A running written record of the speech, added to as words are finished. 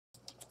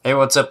Hey,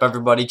 what's up,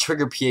 everybody?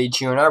 Trigger PH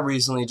here, and I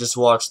recently just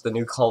watched the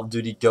new Call of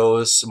Duty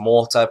Ghosts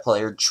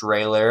multiplayer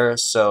trailer,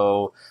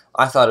 so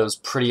I thought it was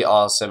pretty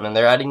awesome, and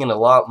they're adding in a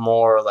lot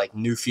more like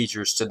new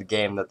features to the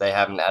game that they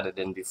haven't added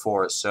in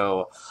before.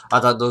 So I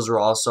thought those were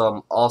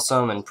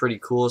awesome, and pretty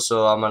cool.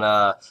 So I'm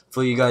gonna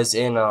fill you guys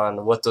in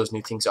on what those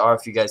new things are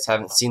if you guys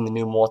haven't seen the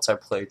new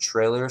multiplayer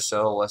trailer.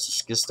 So let's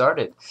just get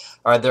started.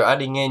 All right, they're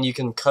adding in you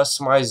can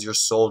customize your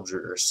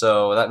soldier,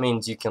 so that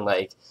means you can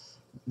like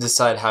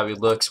decide how he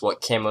looks,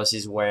 what camos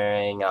he's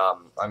wearing.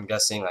 I'm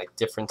guessing like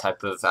different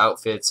type of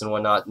outfits and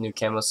whatnot, new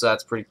camos. So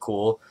that's pretty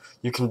cool.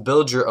 You can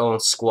build your own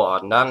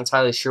squad. Not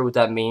entirely sure what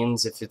that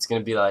means. If it's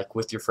gonna be like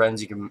with your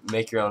friends, you can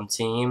make your own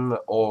team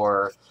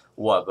or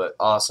what. But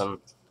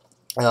awesome.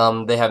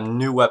 They have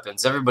new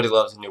weapons. Everybody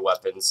loves new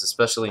weapons,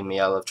 especially me.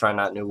 I love trying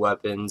out new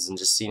weapons and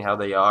just seeing how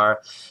they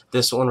are.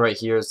 This one right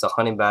here is the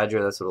Honey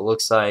Badger. That's what it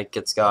looks like.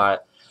 It's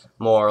got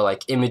more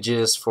like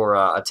images for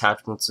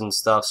attachments and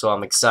stuff, so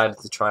I'm excited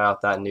to try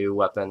out that new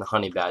weapon, the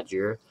Honey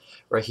Badger.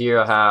 Right here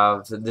I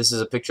have, this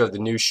is a picture of the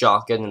new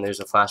shotgun, and there's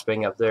a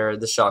flashbang up there.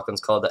 This shotgun's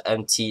called the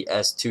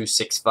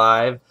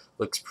MTS265.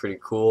 Looks pretty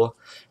cool.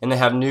 And they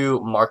have new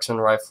marksman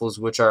rifles,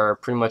 which are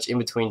pretty much in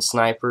between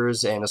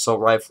snipers and assault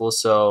rifles,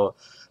 so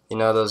you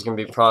know, those are going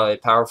to be probably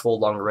powerful,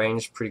 long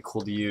range, pretty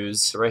cool to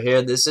use. Right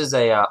here, this is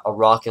a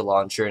rocket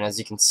launcher, and as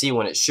you can see,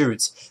 when it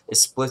shoots, it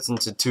splits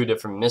into two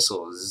different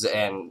missiles,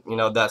 and you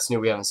know that's new.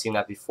 We haven't seen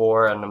that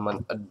before, and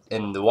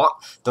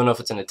don't know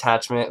if it's an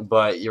attachment,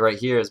 but right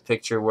here is a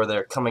picture where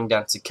they're coming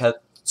down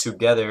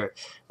together,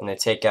 and they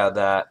take out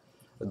that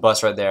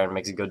bus right there and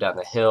makes it go down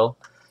the hill.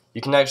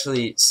 You can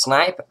actually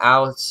snipe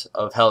out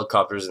of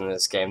helicopters in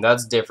this game.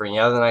 That's different. You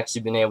haven't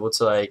actually been able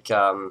to like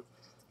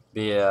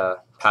be a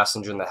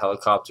passenger in the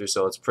helicopter,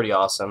 so it's pretty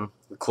awesome.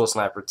 Cool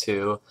sniper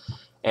too.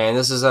 And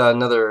this is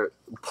another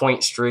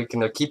point streak,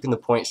 and they're keeping the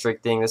point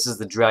streak thing. This is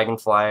the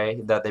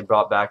Dragonfly that they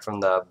brought back from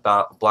the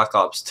Black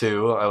Ops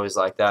 2. I always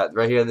like that.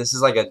 Right here, this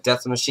is like a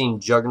Death Machine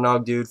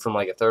Juggernaut dude from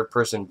like a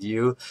third-person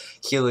view.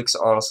 He looks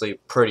honestly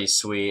pretty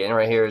sweet. And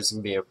right here is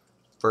gonna be a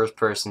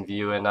first-person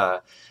view, and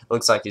it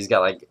looks like he's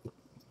got like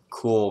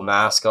cool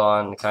mask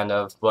on, kind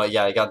of. But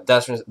yeah, you got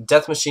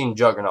Death Machine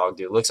Juggernaut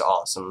dude. Looks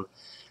awesome.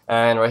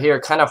 And right here,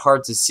 kind of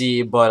hard to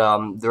see, but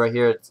right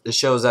here it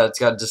shows that it's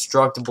got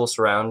destructible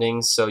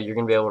surroundings, so you're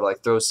gonna be able to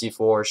like throw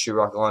C4, shoot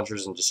rocket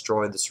launchers, and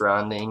destroy the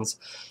surroundings.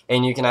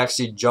 And you can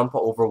actually jump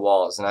over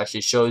walls, and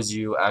actually shows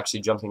you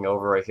actually jumping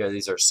over. Right here,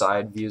 these are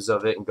side views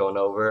of it and going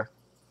over.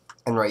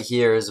 And right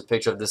here is a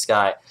picture of this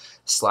guy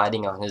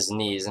sliding on his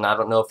knees. And I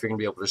don't know if you're going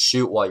to be able to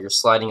shoot while you're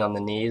sliding on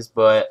the knees,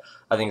 but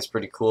I think it's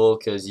pretty cool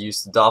because you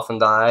used to dolphin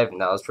dive, and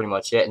that was pretty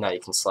much it. Now you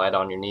can slide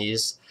on your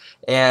knees.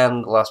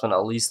 And last but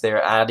not least,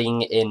 they're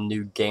adding in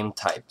new game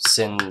types.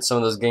 And some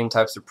of those game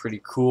types are pretty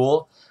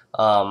cool.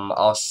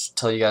 I'll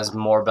tell you guys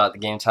more about the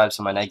game types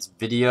in my next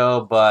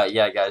video, but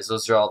yeah, guys,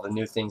 those are all the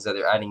new things that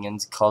they're adding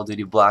into Call of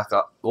Duty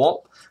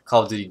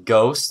Call of Duty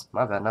Ghosts.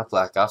 My bad, not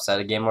Black Ops.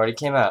 That game already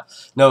came out.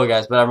 No,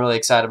 guys, but I'm really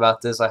excited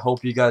about this. I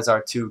hope you guys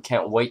are too.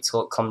 Can't wait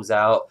till it comes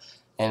out,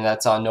 and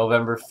that's on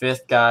November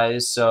 5th,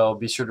 guys. So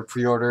be sure to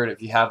pre-order it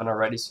if you haven't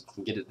already, so you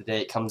can get it the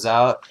day it comes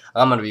out.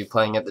 I'm gonna be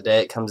playing it the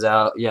day it comes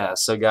out. Yeah,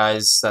 so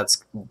guys,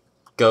 that's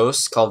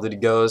Ghosts, Call of Duty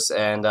Ghosts,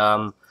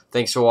 and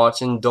thanks for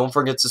watching. Don't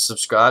forget to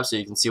subscribe so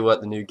you can see what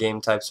the new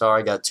game types are.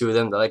 I got 2 of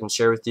them that I can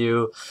share with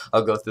you.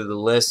 I'll go through the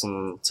list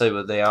and tell you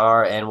what they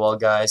are. And well,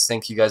 guys,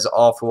 thank you guys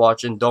all for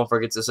watching. Don't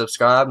forget to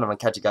subscribe, and I'm going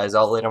to catch you guys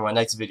all later in my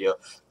next video.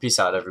 Peace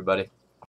out, everybody.